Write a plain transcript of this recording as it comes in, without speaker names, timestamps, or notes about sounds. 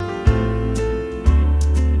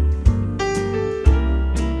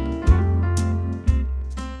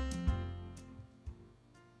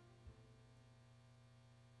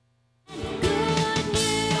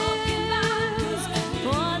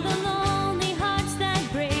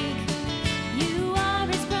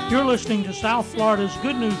You're listening to South Florida's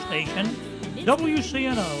good news station,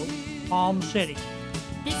 WCNO, Palm City.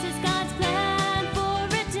 This is God's plan for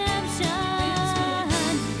redemption,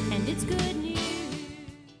 and it's good news.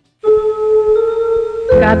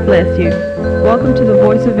 God bless you. Welcome to the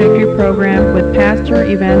Voice of Victory program with pastor,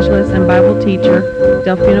 evangelist, and Bible teacher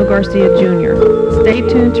Delfino Garcia Jr. Stay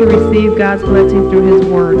tuned to receive God's blessing through His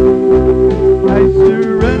Word. I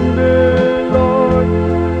surrender, Lord.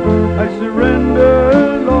 I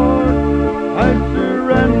surrender, Lord. I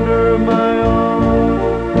surrender my all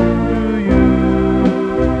to you.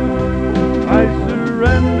 I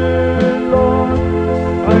surrender, Lord.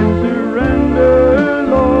 I surrender,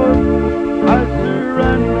 Lord. I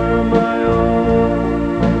surrender my all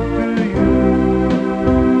to you.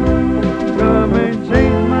 Come and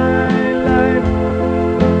change my life.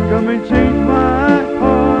 Come and change my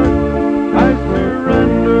heart. I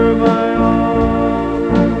surrender my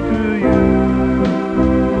all to you.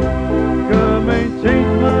 Come and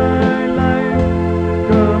change my life.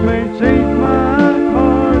 Come and change my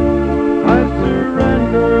heart. I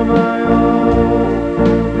surrender my all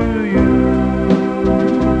to you.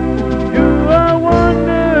 You are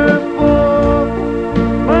wonderful,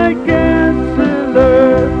 my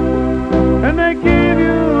counselor, and I give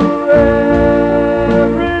you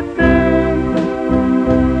everything.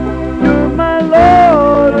 You're my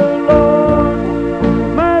Lord, oh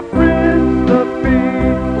Lord, my Prince of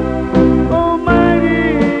Peace,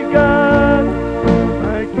 Almighty God,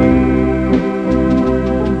 my King.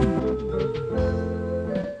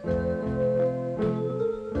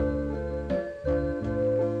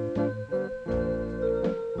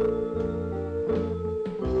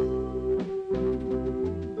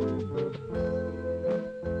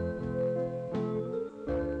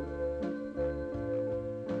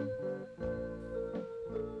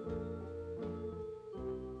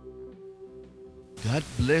 God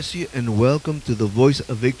bless you and welcome to the Voice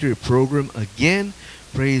of Victory program again.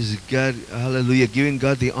 Praise God, hallelujah, giving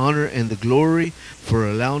God the honor and the glory for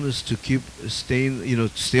allowing us to keep staying,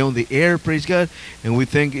 stay on the air, praise God. And we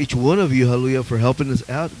thank each one of you, hallelujah, for helping us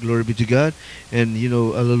out. Glory be to God. And,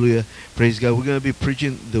 hallelujah, praise God. We're going to be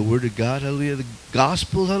preaching the word of God, hallelujah, the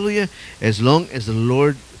gospel, hallelujah, as long as the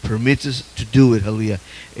Lord permits us to do it, hallelujah.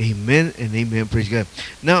 Amen and amen, praise God.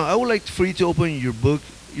 Now, I would like for you to open your book,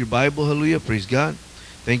 your Bible, hallelujah, praise God.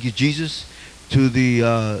 Thank you, Jesus, to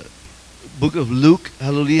the book of Luke,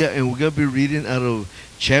 hallelujah, and we're going to be reading out of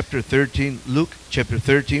chapter 13, Luke chapter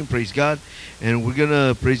 13, praise God, and we're going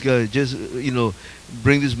to, praise God, just,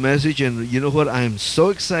 bring this message, and you know what, I am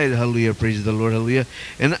so excited, hallelujah, praise the Lord, hallelujah,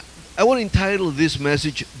 and I want to entitle this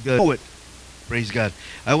message, Do It, praise God.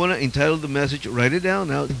 I want to entitle the message, write it down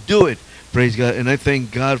now, Do It, praise God, and I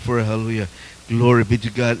thank God for it, hallelujah. Glory be to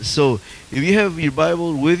God. So, if you have your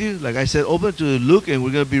Bible with you, like I said, open to Luke, and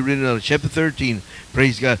we're going to be reading out of chapter 13.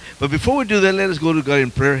 Praise God. But before we do that, let us go to God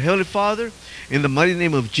in prayer. Heavenly Father, in the mighty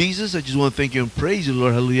name of Jesus, I just want to thank you and praise you,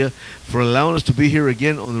 Lord, hallelujah, for allowing us to be here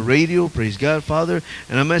again on the radio. Praise God, Father.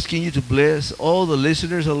 And I'm asking you to bless all the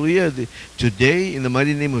listeners, hallelujah, today in the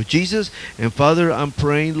mighty name of Jesus. And Father, I'm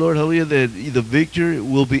praying, Lord, hallelujah, that the victory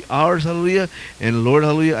will be ours, hallelujah. And Lord,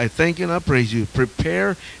 hallelujah, I thank you and I praise you.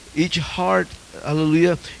 Prepare each heart,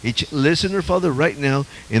 hallelujah, each listener, Father, right now,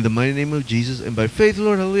 in the mighty name of Jesus, and by faith,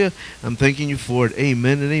 Lord, hallelujah, I'm thanking you for it.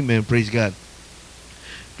 Amen and amen. Praise God.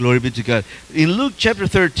 Glory be to God. In Luke chapter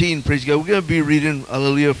 13, praise God, we're going to be reading,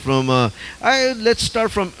 hallelujah, from, let's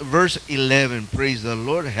start from verse 11. Praise the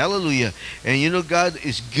Lord. Hallelujah. And God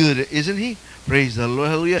is good, isn't He? Praise the Lord.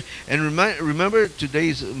 Hallelujah. And remember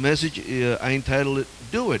today's message, I entitled it,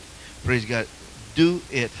 Do It. Praise God. Do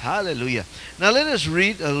it. Hallelujah. Now let us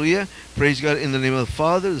read, hallelujah, praise God, in the name of the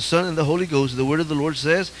Father, the Son, and the Holy Ghost. The word of the Lord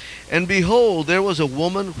says, And behold, there was a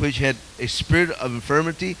woman which had a spirit of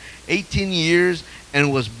infirmity 18 years,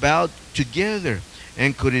 and was bowed together,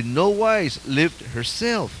 and could in no wise lift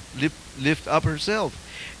up herself.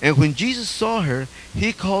 And when Jesus saw her,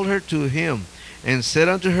 he called her to him, and said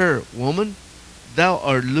unto her, Woman, thou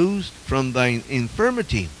art loosed from thine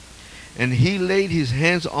infirmity. And he laid his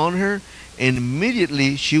hands on her, and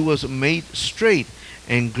immediately she was made straight,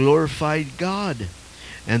 and glorified God.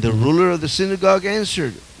 And the ruler of the synagogue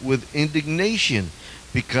answered with indignation,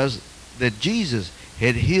 because that Jesus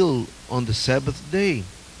had healed on the Sabbath day,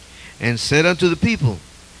 and said unto the people,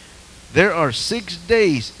 There are 6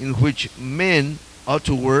 days in which men ought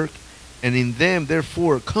to work, and in them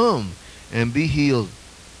therefore come and be healed,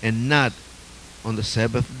 and not on the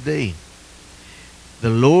Sabbath day. The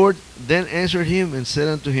Lord then answered him and said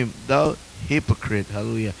unto him, Thou hypocrite,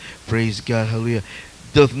 hallelujah, praise God, hallelujah,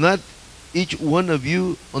 doth not each one of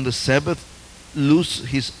you on the Sabbath loose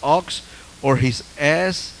his ox or his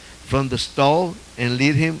ass from the stall and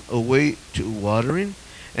lead him away to watering?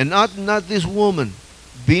 And not this woman,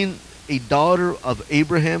 being a daughter of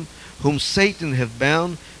Abraham, whom Satan hath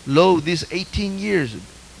bound, lo, these 18 years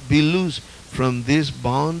be loose from this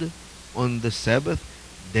bond on the Sabbath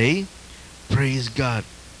day? Praise God.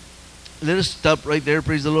 Let us stop right there.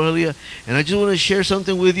 Praise the Lord. Hallelujah. And I just want to share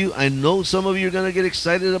something with you. I know some of you are going to get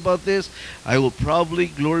excited about this. I will probably,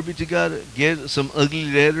 glory be to God, get some ugly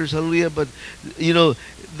letters. Hallelujah. But, you know,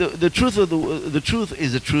 the truth of the truth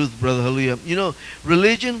is the truth, brother. Hallelujah. You know,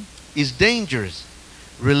 religion is dangerous.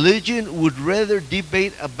 Religion would rather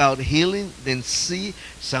debate about healing than see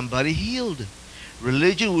somebody healed.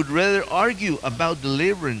 Religion would rather argue about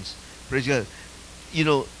deliverance. Praise God. You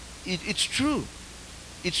know, it's true.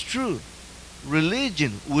 It's true.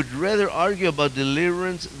 Religion would rather argue about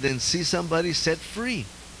deliverance than see somebody set free.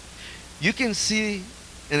 You can see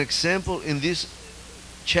an example in this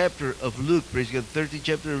chapter of Luke, praise God, 13th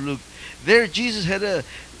chapter of Luke. There Jesus had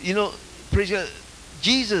praise God,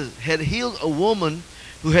 Jesus had healed a woman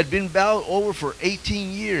who had been bowed over for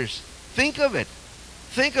 18 years. Think of it.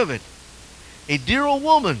 Think of it. A dear old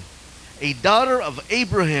woman, a daughter of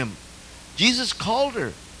Abraham. Jesus called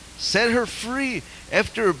her, set her free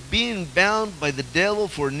after being bound by the devil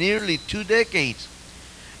for nearly 2 decades.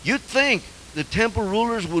 You'd think the temple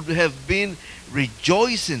rulers would have been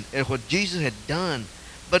rejoicing at what Jesus had done,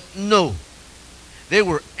 but no. They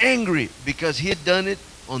were angry because he had done it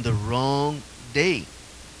on the wrong day.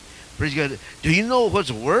 Praise God. Do you know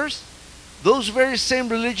what's worse? Those very same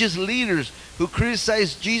religious leaders who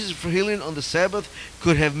criticized Jesus for healing on the Sabbath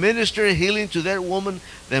could have ministered healing to that woman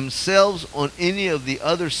themselves on any of the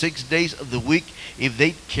other 6 days of the week if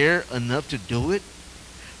they care enough to do it.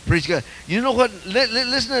 Praise God. You know what?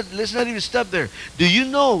 Let's not even stop there. Do you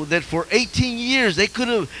know that for 18 years they could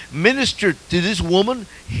have ministered to this woman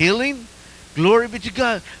healing? Glory be to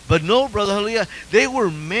God. But no, brother, hallelujah. They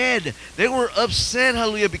were mad. They were upset,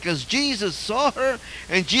 hallelujah, because Jesus saw her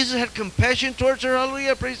and Jesus had compassion towards her,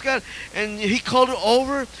 hallelujah, praise God. And he called her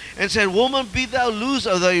over and said, woman, be thou loose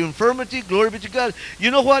of thy infirmity. Glory be to God.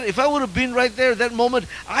 You know what? If I would have been right there at that moment,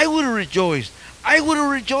 I would have rejoiced. I would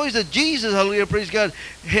have rejoiced that Jesus, hallelujah, praise God,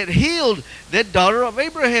 had healed that daughter of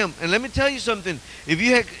Abraham. And let me tell you something. If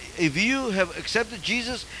you have accepted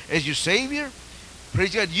Jesus as your Savior,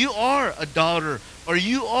 praise God, you are a daughter or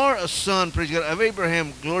you are a son, praise God, of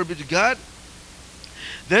Abraham. Glory be to God.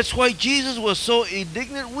 That's why Jesus was so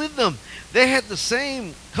indignant with them. They had the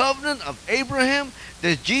same covenant of Abraham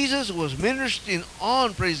that Jesus was ministering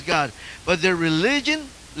on, praise God. But their religion,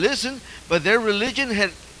 listen, but their religion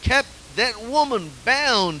had kept that woman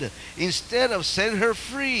bound instead of setting her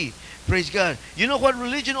free. Praise God. You know what?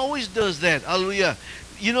 Religion always does that. Hallelujah.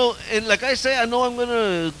 You know, and like I say, I know I'm going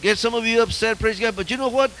to get some of you upset, praise God, but you know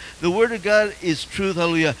what? The Word of God is truth,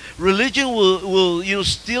 hallelujah. Religion will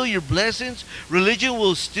steal your blessings. Religion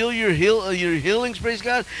will steal your healings, praise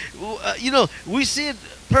God. We see it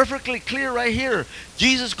perfectly clear right here.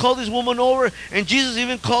 Jesus called this woman over, and Jesus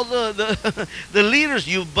even called the leaders,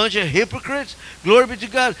 you bunch of hypocrites. Glory be to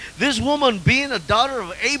God. This woman being a daughter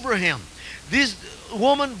of Abraham, this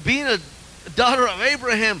woman being a daughter of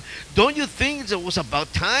Abraham, don't you think it was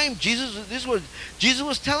about time? Jesus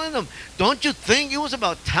was telling them, don't you think it was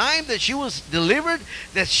about time that she was delivered,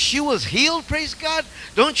 that she was healed, praise God?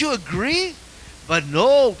 Don't you agree? But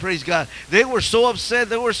no, praise God. They were so upset.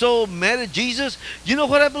 They were so mad at Jesus. You know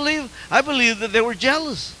what I believe? I believe that they were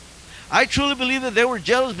jealous. I truly believe that they were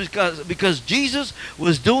jealous because Jesus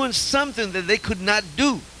was doing something that they could not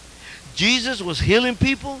do. Jesus was healing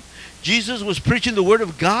people. Jesus was preaching the Word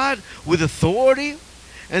of God with authority.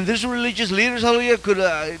 And these religious leaders, hallelujah,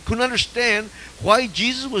 couldn't understand why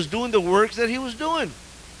Jesus was doing the works that he was doing.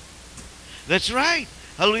 That's right.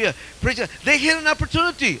 Hallelujah. Praise God. They had an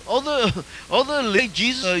opportunity. All the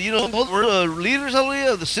Jesus, all the leaders,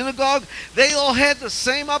 hallelujah, of the synagogue, they all had the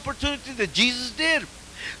same opportunity that Jesus did.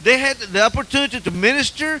 They had the opportunity to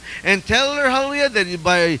minister and tell her, hallelujah, that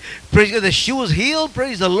by praise God, that she was healed.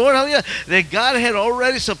 Praise the Lord, hallelujah. That God had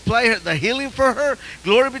already supplied the healing for her.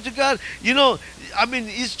 Glory be to God. You know, I mean,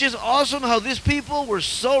 it's just awesome how these people were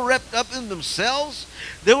so wrapped up in themselves.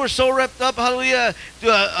 They were so wrapped up, hallelujah,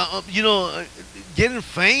 to, getting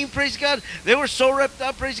fame, praise God. They were so wrapped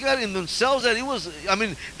up, praise God, in themselves that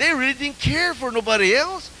they really didn't care for nobody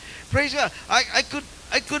else. Praise God. I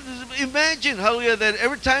could imagine, hallelujah, that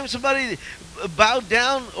every time somebody bowed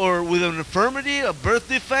down or with an infirmity, a birth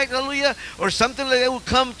defect, hallelujah, or something like that would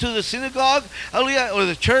come to the synagogue, hallelujah, or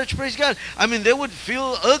the church, praise God, I mean, they would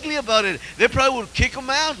feel ugly about it. They probably would kick them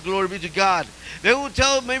out, glory be to God. They would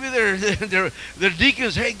tell maybe their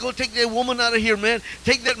deacons, hey, go take that woman out of here, man.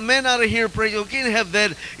 Take that man out of here, praise God. We can't have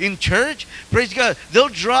that in church, praise God. They'll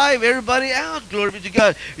drive everybody out, glory be to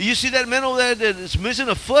God. You see that man over there that is missing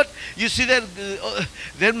a foot? You see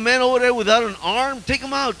that man over there without an arm? Take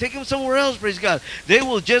him out. Take him somewhere else, praise God. They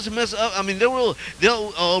will just mess up. I mean, they'll,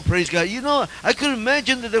 oh, praise God. You know, I could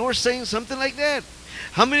imagine that they were saying something like that.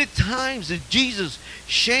 How many times did Jesus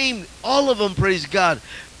shame all of them, praise God?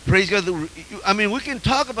 Praise God. I mean, we can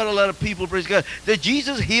talk about a lot of people, praise God, that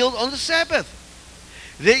Jesus healed on the Sabbath.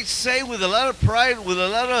 They say with a lot of pride,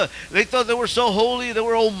 they thought they were so holy, they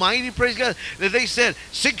were almighty, praise God, that they said,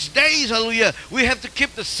 6 days, hallelujah, we have to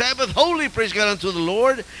keep the Sabbath holy, praise God, unto the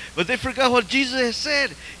Lord. But they forgot what Jesus has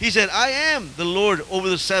said. He said, I am the Lord over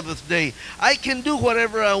the Sabbath day. I can do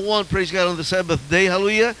whatever I want, praise God, on the Sabbath day,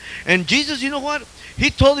 hallelujah. And Jesus, you know what? He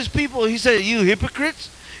told his people, he said, you hypocrites,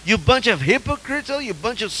 you bunch of hypocrites, oh, you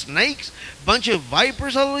bunch of snakes, bunch of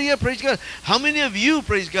vipers, hallelujah, praise God. How many of you,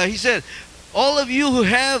 praise God, he said, all of you who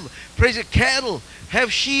have, praise God, cattle,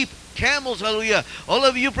 have sheep, camels, hallelujah, all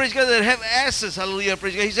of you, praise God, that have asses, hallelujah,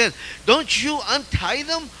 praise God, he said, don't you untie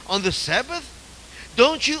them on the Sabbath?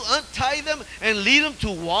 Don't you untie them and lead them to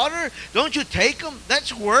water? Don't you take them?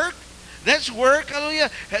 That's work. That's work, hallelujah.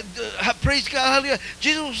 Praise God, hallelujah.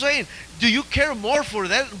 Jesus was saying, do you care more for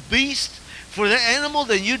that beast, for that animal,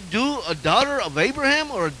 than you do a daughter of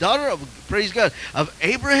Abraham or a daughter of, praise God, of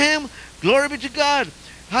Abraham? Glory be to God.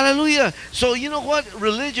 Hallelujah. So you know what?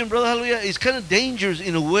 Religion, brother, hallelujah, is kind of dangerous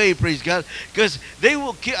in a way, praise God, because they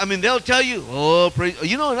will, I mean, they'll tell you, oh, praise,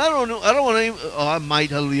 you know, and I don't want to, oh, I might,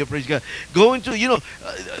 hallelujah, praise God, go into, you know,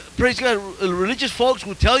 praise God, religious folks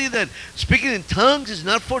will tell you that speaking in tongues is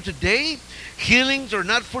not for today. Healings are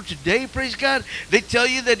not for today, praise God. They tell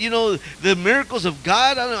you that, you know, the miracles of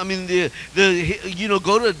God, I mean, you know,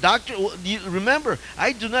 go to a doctor. Remember,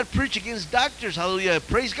 I do not preach against doctors, hallelujah,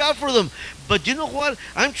 praise God for them. But you know what?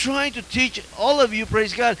 I'm trying to teach all of you,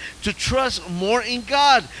 praise God, to trust more in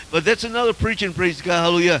God. But that's another preaching, praise God,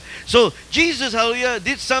 hallelujah. So Jesus, hallelujah,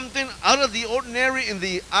 did something out of the ordinary in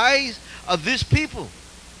the eyes of these people.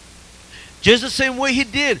 Just the same way he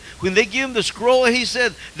did when they gave him the scroll, and he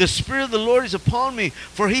said, the Spirit of the Lord is upon me,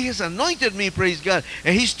 for he has anointed me, praise God.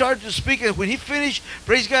 And he started to speak, and when he finished,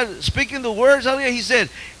 praise God, speaking the words, hallelujah, he said,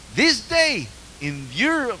 this day in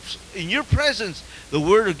your presence, the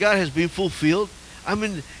word of God has been fulfilled. I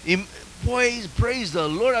mean, praise the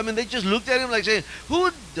Lord. I mean, they just looked at him like saying, who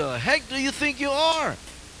the heck do you think you are?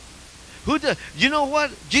 You know what?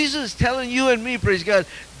 Jesus is telling you and me, praise God,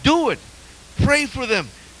 do it. Pray for them.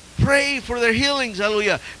 Pray for their healings,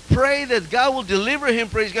 hallelujah. Pray that God will deliver him,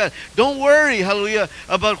 praise God. Don't worry, hallelujah,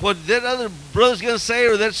 about what that other brother's going to say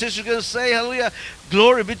or that sister's going to say, hallelujah.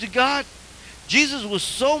 Glory be to God. Jesus was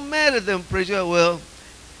so mad at them, praise God. Well,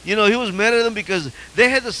 you know, he was mad at them because they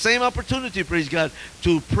had the same opportunity, praise God,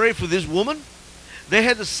 to pray for this woman. They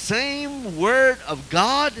had the same word of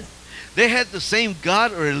God. They had the same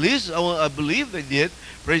God, or at least I believe they did,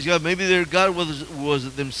 praise God. Maybe their God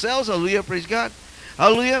was themselves, hallelujah, praise God.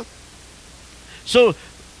 Hallelujah. So,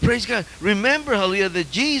 praise God. Remember, hallelujah, that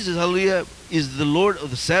Jesus, hallelujah, is the Lord of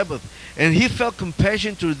the Sabbath. And he felt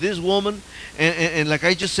compassion to this woman. And like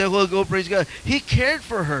I just said a while ago, praise God, he cared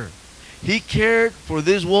for her. He cared for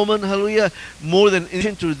this woman, hallelujah, more than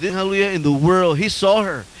anything to this, hallelujah, in the world. He saw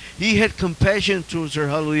her. He had compassion towards her,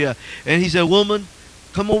 hallelujah. And he said, woman,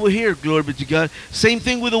 come over here, glory be to God. Same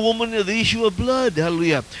thing with the woman of the issue of blood,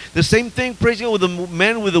 hallelujah. The same thing, praise God, with the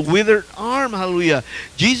man with the withered arm, hallelujah.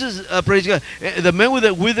 Jesus, praise God, the man with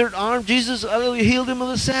the withered arm, Jesus, hallelujah, healed him on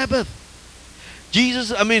the Sabbath.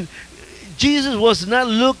 Jesus, I mean, Jesus was not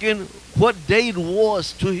looking what day it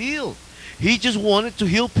was to heal. He just wanted to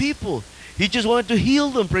heal people. He just wanted to heal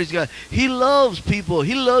them, praise God. He loves people.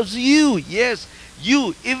 He loves you, yes.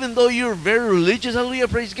 You, even though you're very religious, hallelujah,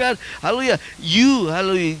 praise God, hallelujah, you,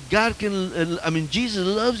 hallelujah, God can, Jesus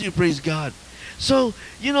loves you, praise God. So,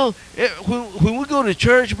 you know, when we go to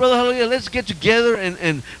church, brother, hallelujah, let's get together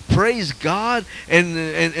and praise God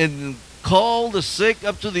and call the sick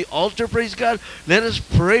up to the altar, praise God. Let us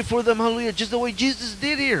pray for them, hallelujah, just the way Jesus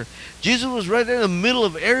did here. Jesus was right there in the middle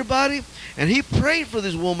of everybody, and he prayed for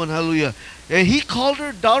this woman, hallelujah, and he called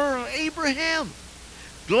her daughter of Abraham.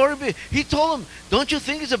 Glory be. He told him, don't you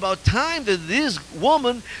think it's about time that this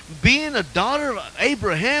woman, being a daughter of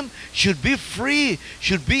Abraham, should be free,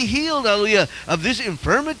 should be healed, hallelujah, of this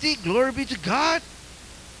infirmity? Glory be to God.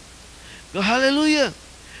 Hallelujah.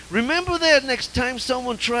 Remember that next time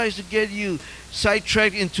someone tries to get you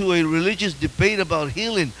sidetracked into a religious debate about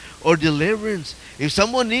healing or deliverance. If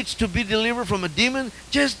someone needs to be delivered from a demon,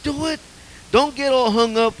 just do it. Don't get all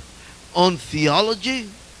hung up on theology.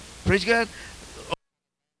 Praise God.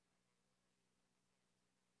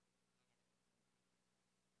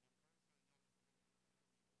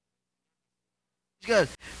 God,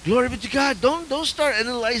 glory be to God. Don't start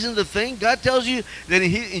analyzing the thing. God tells you that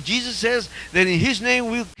Jesus says that in His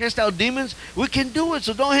name we cast out demons. We can do it.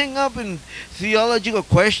 So don't hang up in theological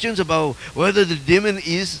questions about whether the demon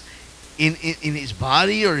is in his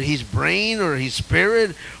body or his brain or his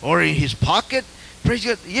spirit or in his pocket. Praise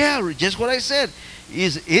God. Yeah, just what I said.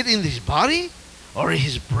 Is it in his body or in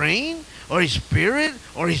his brain or his spirit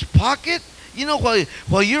or his pocket? You know,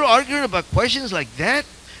 while you're arguing about questions like that,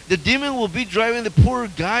 the demon will be driving the poor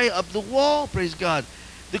guy up the wall. Praise God.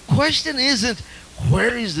 The question isn't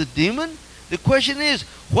where is the demon? The question is,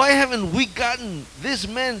 why haven't we gotten this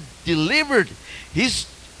man delivered? He's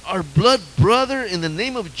our blood brother in the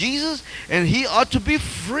name of Jesus, and he ought to be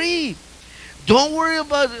free. Don't worry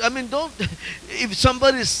about it. I mean, don't. If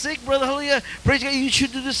somebody is sick, brother, hallelujah, praise God, you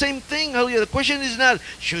should do the same thing, hallelujah. The question is not,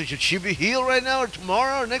 should she be healed right now or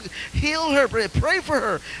tomorrow or next? Heal her. Pray for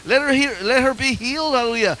her. Let her be healed,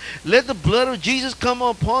 hallelujah. Let the blood of Jesus come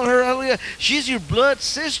upon her, hallelujah. She's your blood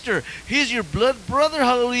sister. He's your blood brother,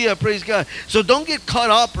 hallelujah, praise God. So don't get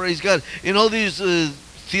caught up, praise God, in all these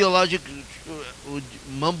theological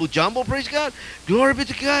mumbo jumbo, praise God. Glory be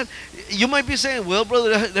to God. You might be saying, well,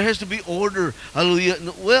 brother, there has to be order, hallelujah.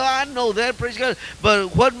 Well, I know that, praise God,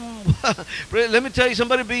 but what let me tell you,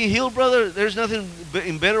 somebody being healed, brother, there's nothing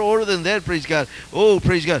in better order than that, praise God. Oh,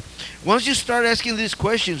 praise God. Once you start asking these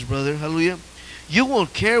questions, brother, hallelujah, you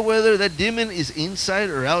won't care whether that demon is inside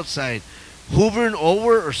or outside, hovering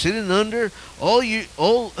over or sitting under.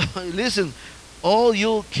 Listen, all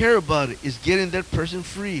you'll care about is getting that person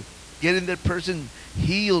free, getting that person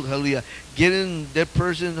healed, hallelujah, getting that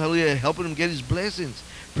person, hallelujah, helping him get his blessings.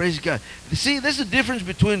 Praise God. See, that's the difference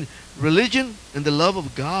between religion and the love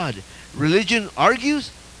of God. Religion argues,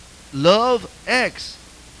 love acts.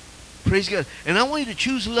 Praise God. And I want you to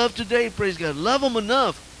choose love today, praise God. Love them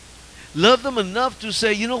enough. Love them enough to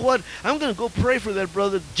say, you know what, I'm going to go pray for that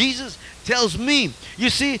brother. Jesus tells me. You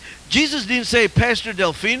see, Jesus didn't say, Pastor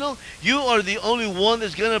Delfino, you are the only one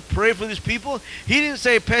that's going to pray for these people. He didn't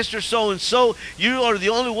say, Pastor so-and-so, you are the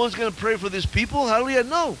only one's going to pray for these people. Hallelujah.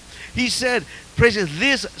 No. He said, praise God,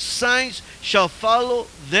 these signs shall follow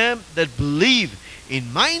them that believe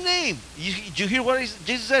in my name. Did you hear what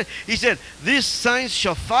Jesus said? He said, these signs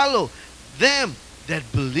shall follow them that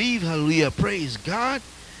believe. Hallelujah. Praise God.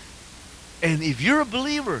 And if you're a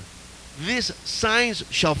believer, these signs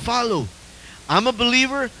shall follow. I'm a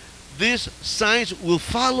believer, these signs will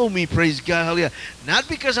follow me, praise God, hallelujah. Not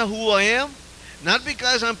because of who I am, not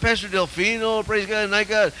because I'm Pastor Delfino, praise God, and I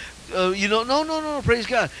got, no, praise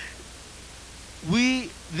God.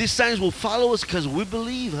 These signs will follow us because we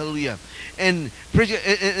believe, hallelujah. And praise God,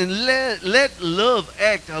 and let love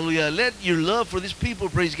act, hallelujah. Let your love for these people,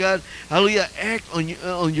 praise God, hallelujah, act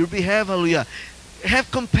on your behalf, hallelujah.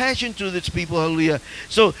 Have compassion to these people, hallelujah.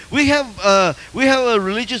 So we have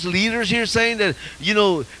religious leaders here saying that,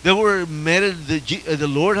 they were mad at the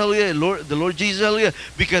Lord, hallelujah, the Lord Jesus, hallelujah,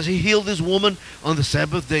 because He healed this woman on the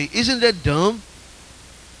Sabbath day. Isn't that dumb?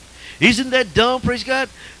 Isn't that dumb, praise God?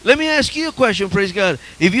 Let me ask you a question, praise God.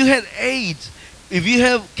 If you had AIDS, if you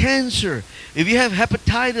have cancer, if you have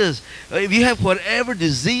hepatitis, if you have whatever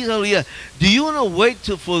disease, hallelujah, do you want to wait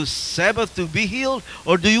for the Sabbath to be healed,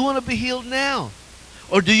 or do you want to be healed now?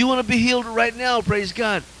 Or do you want to be healed right now? Praise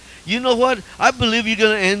God. You know what? I believe you're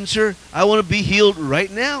going to answer, I want to be healed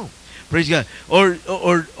right now. Praise God.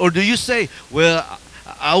 Or do you say, well,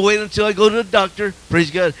 I'll wait until I go to the doctor,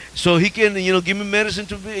 praise God, so he can, give me medicine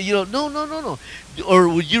to be, no. Or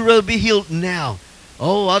would you rather be healed now?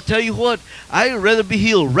 Oh, I'll tell you what, I'd rather be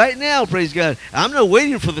healed right now, praise God. I'm not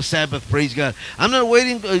waiting for the Sabbath, praise God. I'm not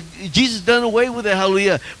waiting. Jesus done away with it,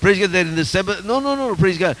 hallelujah. Praise God, that in the Sabbath. No,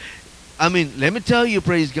 praise God. I mean, let me tell you,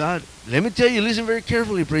 praise God. Let me tell you, listen very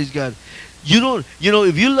carefully, praise God.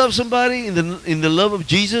 If you love somebody in the love of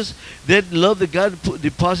Jesus, that love that God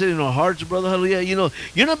deposited in our hearts, brother, hallelujah,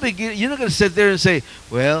 you're not going to sit there and say,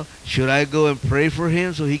 well, should I go and pray for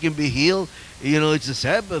him so he can be healed? It's the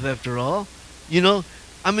Sabbath after all.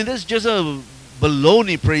 I mean, that's just a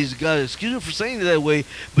baloney, praise God. Excuse me for saying it that way,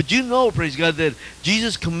 but praise God, that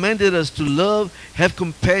Jesus commanded us to love, have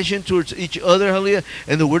compassion towards each other, hallelujah.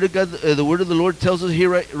 And the word of God, the word of the Lord tells us here,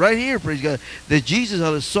 right here, praise God, that Jesus,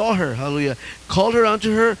 hallelujah, saw her, hallelujah, called her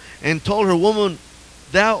unto her, and told her, woman,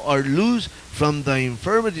 thou art loose from thy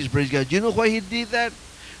infirmities, praise God. Do you know why He did that?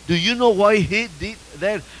 Do you know why he did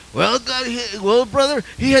that? Well, well, brother,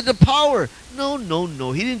 he had the power. No, no,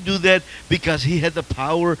 no. He didn't do that because he had the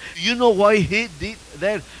power. Do you know why he did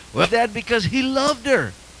that? Well, that because he loved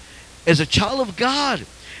her as a child of God.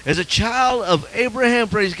 As a child of Abraham,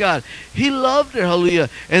 praise God. He loved her, hallelujah.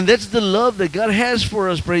 And that's the love that God has for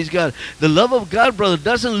us, praise God. The love of God, brother,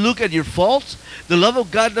 doesn't look at your faults. The love of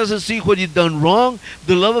God doesn't see what you've done wrong.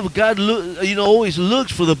 The love of God, always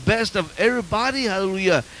looks for the best of everybody,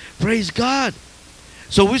 hallelujah. Praise God.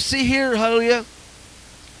 So we see here, hallelujah,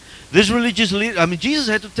 this religious leader, Jesus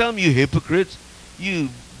had to tell them, you hypocrites, you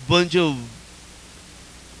bunch of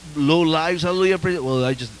low lives, hallelujah. Well,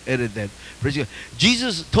 I just edited that. Praise God.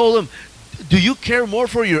 Jesus told them, do you care more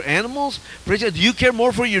for your animals? Praise God. Do you care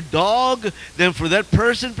more for your dog than for that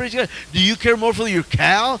person? Praise God. Do you care more for your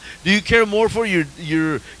cow? Do you care more for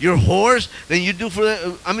your horse than you do for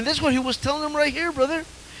that? That's what he was telling them right here, brother.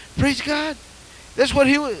 Praise God. That's what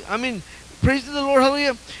he was, praise the Lord,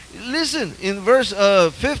 hallelujah. Listen, in verse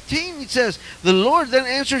 15, it says, the Lord then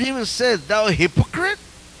answered him and said, thou hypocrite.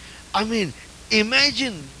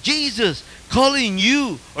 Imagine Jesus calling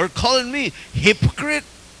you or calling me hypocrite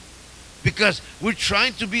because we're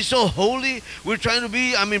trying to be so holy. We're trying to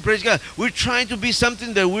be, praise God, we're trying to be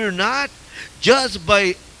something that we're not just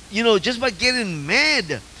by getting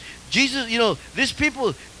mad. Jesus, these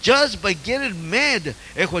people, just by getting mad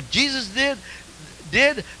at what Jesus did,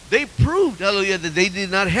 they proved, hallelujah, that they did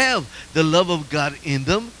not have the love of God in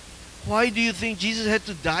them. Why do you think Jesus had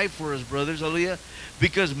to die for us, brothers, hallelujah?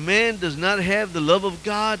 Because man does not have the love of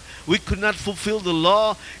God. We could not fulfill the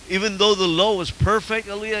law, even though the law was perfect,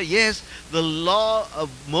 hallelujah. Yes, the law of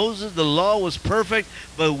Moses, the law was perfect,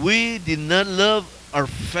 but we did not love our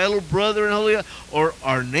fellow brethren, hallelujah, or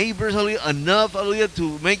our neighbors, hallelujah, enough, hallelujah,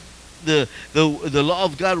 to make the law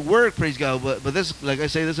of God work, praise God. But that's, like I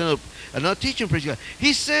say, that's another teaching, praise God.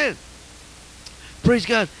 He said, praise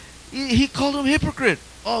God, he called him hypocrite.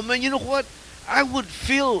 Oh man, you know what? I would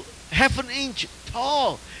feel half an inch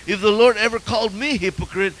tall if the Lord ever called me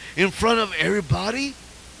hypocrite in front of everybody.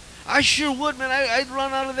 I sure would, man. I'd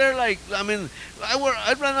run out of there I'd run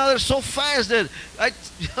out of there so fast that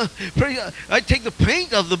I'd take the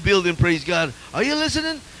paint off the building, praise God. Are you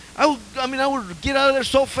listening? I would get out of there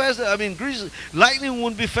so fast that, lightning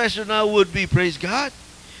wouldn't be faster than I would be, praise God.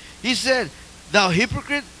 He said, thou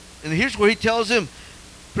hypocrite, and here's where he tells him,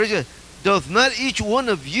 praise God, doth not each one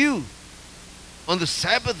of you on the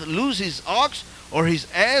Sabbath loose his ox or his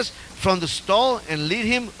ass from the stall and lead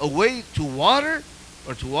him away to water,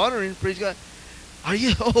 or to watering, praise God? Are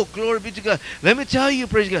you, oh, glory be to God. Let me tell you,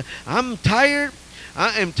 praise God, I'm tired.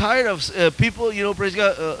 I am tired of people, praise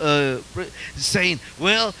God, saying,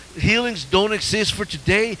 well, healings don't exist for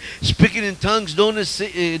today. Speaking in tongues don't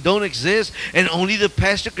exist, and only the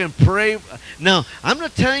pastor can pray. Now, I'm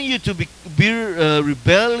not telling you to be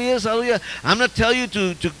rebellious, hallelujah. I'm not telling you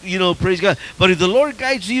to praise God. But if the Lord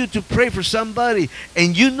guides you to pray for somebody,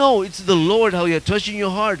 and it's the Lord, hallelujah, touching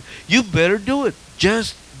your heart, you better do it.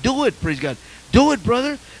 Just do it, praise God. Do it,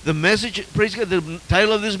 brother. The message, praise God, the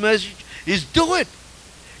title of this message is do it.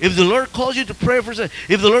 If the Lord calls you to pray for something,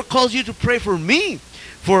 if the Lord calls you to pray for me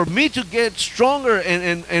to get stronger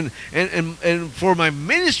and for my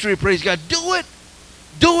ministry, praise God, do it.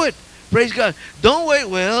 Do it. Praise God. Don't wait.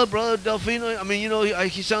 Well, Brother Delfino,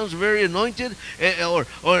 he sounds very anointed, or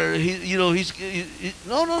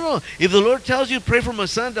no. If the Lord tells you to pray for my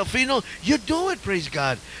son Delfino, you do it. Praise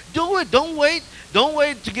God. Do it. Don't wait. Don't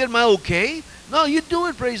wait to get my okay. No, you do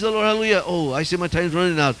it. Praise the Lord. Hallelujah. Oh, I see my time's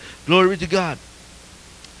running out. Glory be to God.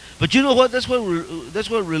 But you know what? That's what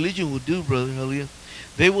religion will do, brother. Hallelujah.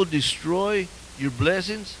 They will destroy your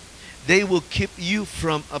blessings. They will keep you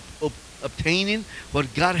from obtaining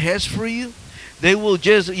what God has for you. They will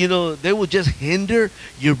just, hinder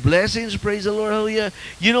your blessings. Praise the Lord. Hallelujah.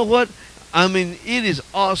 You know what? It is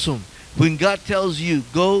awesome when God tells you,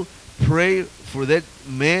 go pray for that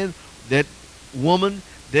man, that woman,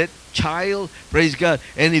 that child, praise God.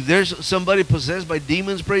 And if there's somebody possessed by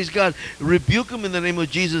demons, praise God, rebuke them in the name of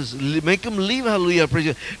Jesus. Make them leave, hallelujah, praise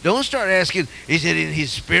God. Don't start asking, is it in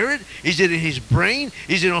his spirit? Is it in his brain?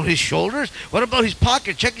 Is it on his shoulders? What about his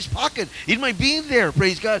pocket? Check his pocket. It might be in there,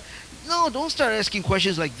 praise God. No, don't start asking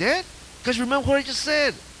questions like that, because remember what I just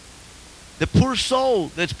said. The poor soul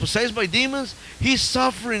that's possessed by demons, he's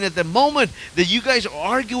suffering at the moment that you guys are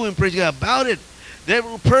arguing, praise God, about it. That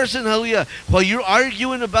person, hallelujah, while you're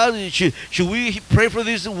arguing about it, should we pray for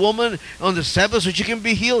this woman on the Sabbath so she can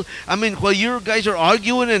be healed? While you guys are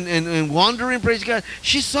arguing and wandering, praise God,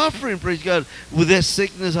 she's suffering, praise God, with that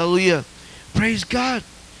sickness, hallelujah. Praise God.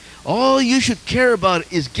 All you should care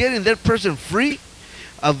about is getting that person free.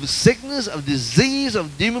 of sickness, of disease,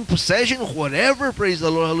 of demon possession, whatever. Praise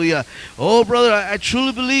the Lord. Hallelujah. Oh, brother, I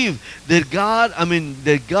truly believe that God,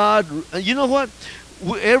 you know what?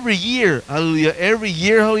 Every year, hallelujah,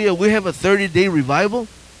 hallelujah, we have a 30-day revival.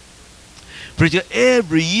 Praise God.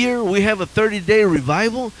 Every year we have a 30-day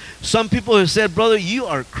revival. Some people have said, brother, you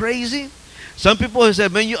are crazy. Some people have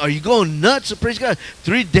said, man, are you going nuts? Praise God.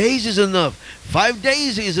 3 days is enough. 5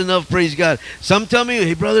 days is enough. Praise God. Some tell me,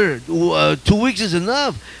 hey, brother, 2 weeks is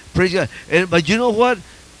enough. Praise God. But you know what?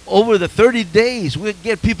 Over the 30 days, we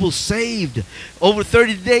get people saved. Over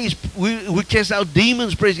 30 days, we cast out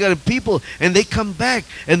demons, praise God, and people, and they come back,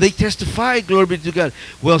 and they testify, glory be to God.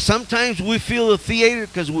 Well, sometimes we fill the theater,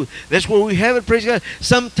 because that's where we have it, praise God.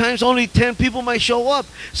 Sometimes only 10 people might show up.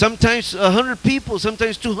 Sometimes 100 people,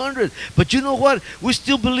 sometimes 200. But you know what? We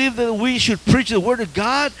still believe that we should preach the word of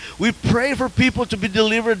God. We pray for people to be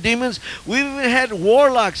delivered of demons. We even had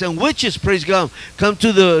warlocks and witches, praise God, come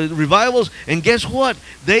to the revivals, and guess what?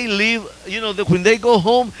 They leave, when they go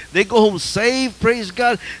home saved, praise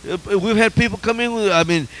God. We've had people come in with,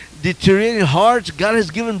 deteriorating hearts. God has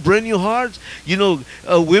given brand new hearts.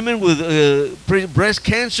 Women with breast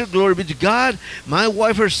cancer, glory be to God. My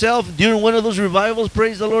wife herself, during one of those revivals,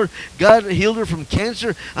 praise the Lord, God healed her from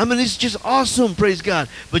cancer. It's just awesome, praise God.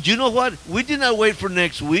 But you know what? We did not wait for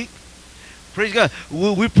next week. Praise God.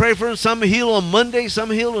 We pray for them. Some heal on Monday,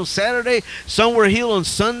 some heal on Saturday, some were healed on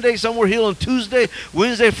Sunday, some were healed on Tuesday,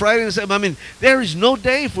 Wednesday, Friday, and Saturday. There is no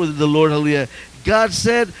day for the Lord. Hallelujah. God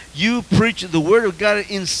said, you preach the word of God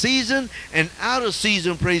in season and out of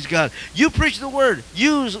season, praise God. You preach the word.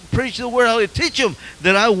 You preach the word. Hallelujah. Teach them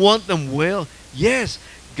that I want them well. Yes,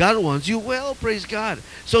 God wants you well, praise God.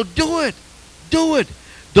 So do it. Do it.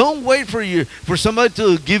 Don't wait for somebody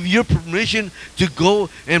to give you permission to go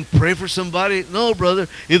and pray for somebody. No, brother.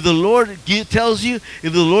 If the Lord tells you,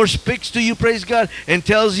 if the Lord speaks to you, praise God, and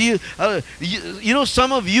tells you,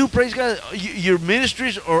 some of you, praise God, your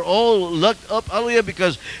ministries are all lucked up, hallelujah,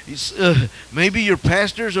 because maybe your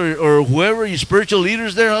pastors or whoever, your spiritual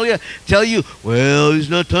leaders there, hallelujah, tell you, well, it's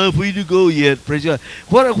not time for you to go yet, praise God.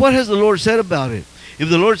 What has the Lord said about it? If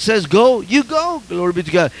the Lord says go, you go. Glory be to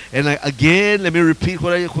God. And again, let me repeat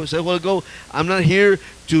what I said a while ago. I'm not here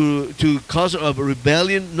to cause a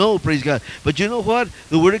rebellion. No, praise God. But you know what?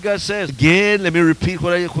 The Word of God says, again, let me repeat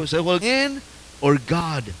what I said a while ago. In or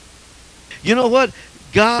God. You know what?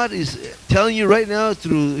 God is telling you right now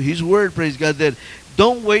through His Word, praise God, that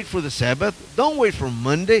don't wait for the Sabbath. Don't wait for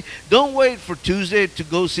Monday. Don't wait for Tuesday to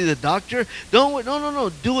go see the doctor. Don't wait. No.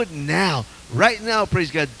 Do it now. Right now, praise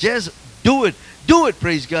God. Just do it. Do it,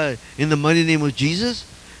 praise God, in the mighty name of Jesus.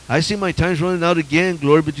 I see my time's running out again.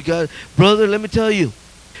 Glory be to God. Brother, let me tell you.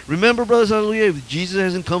 Remember, brothers, hallelujah, if Jesus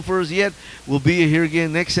hasn't come for us yet, we'll be here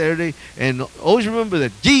again next Saturday. And always remember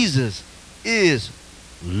that Jesus is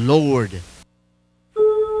Lord.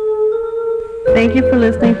 Thank you for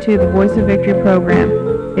listening to the Voice of Victory program.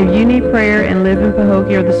 If you need prayer and live in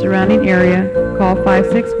Pahokee or the surrounding area, call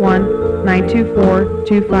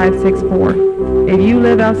 561-924-2564. If you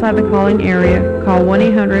live outside the calling area, call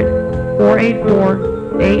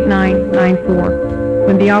 1-800-484-8994.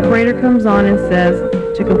 When the operator comes on and says,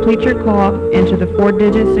 to complete your call, enter the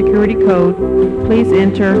 4-digit security code, please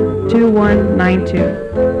enter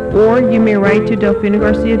 2192. Or you may write to Delfino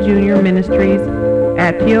Garcia Jr. Ministries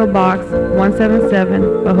at P.O. Box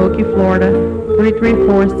 177, Pahokee, Florida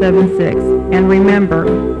 33476. And remember,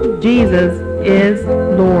 Jesus is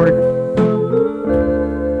Lord.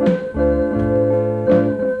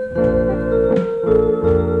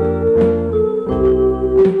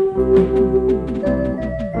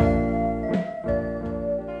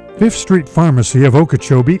 Fifth Street Pharmacy of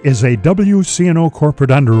Okeechobee is a WCNO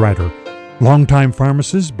corporate underwriter. Longtime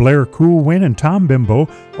pharmacists Blair Coolwin and Tom Bimbo,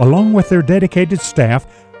 along with their dedicated staff,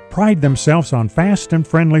 pride themselves on fast and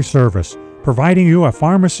friendly service, providing you a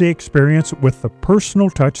pharmacy experience with the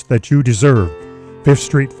personal touch that you deserve. Fifth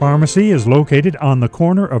Street Pharmacy is located on the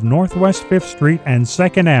corner of Northwest 5th Street and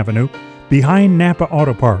 2nd Avenue, behind Napa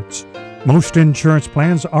Auto Parts. Most insurance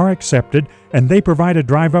plans are accepted, and they provide a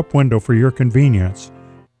drive-up window for your convenience.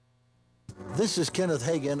 This is Kenneth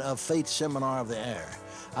Hagin of Faith Seminar of the Air.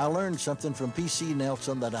 I learned something from P.C.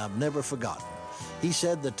 Nelson that I've never forgotten. He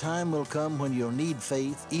said the time will come when you'll need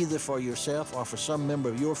faith, either for yourself or for some member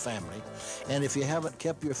of your family, and if you haven't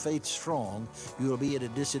kept your faith strong, you will be at a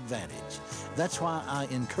disadvantage. That's why I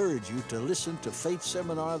encourage you to listen to Faith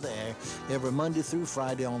Seminar of the Air every Monday through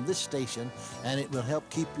Friday on this station, and it will help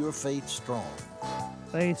keep your faith strong.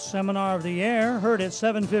 Faith Seminar of the Air, heard at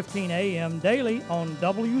 7:15 a.m. daily on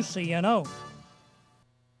WCNO.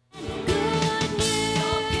 Good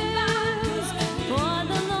news for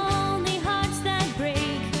the lonely hearts that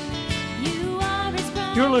break.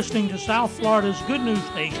 listening to South Florida's good news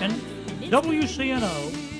station, WCNO,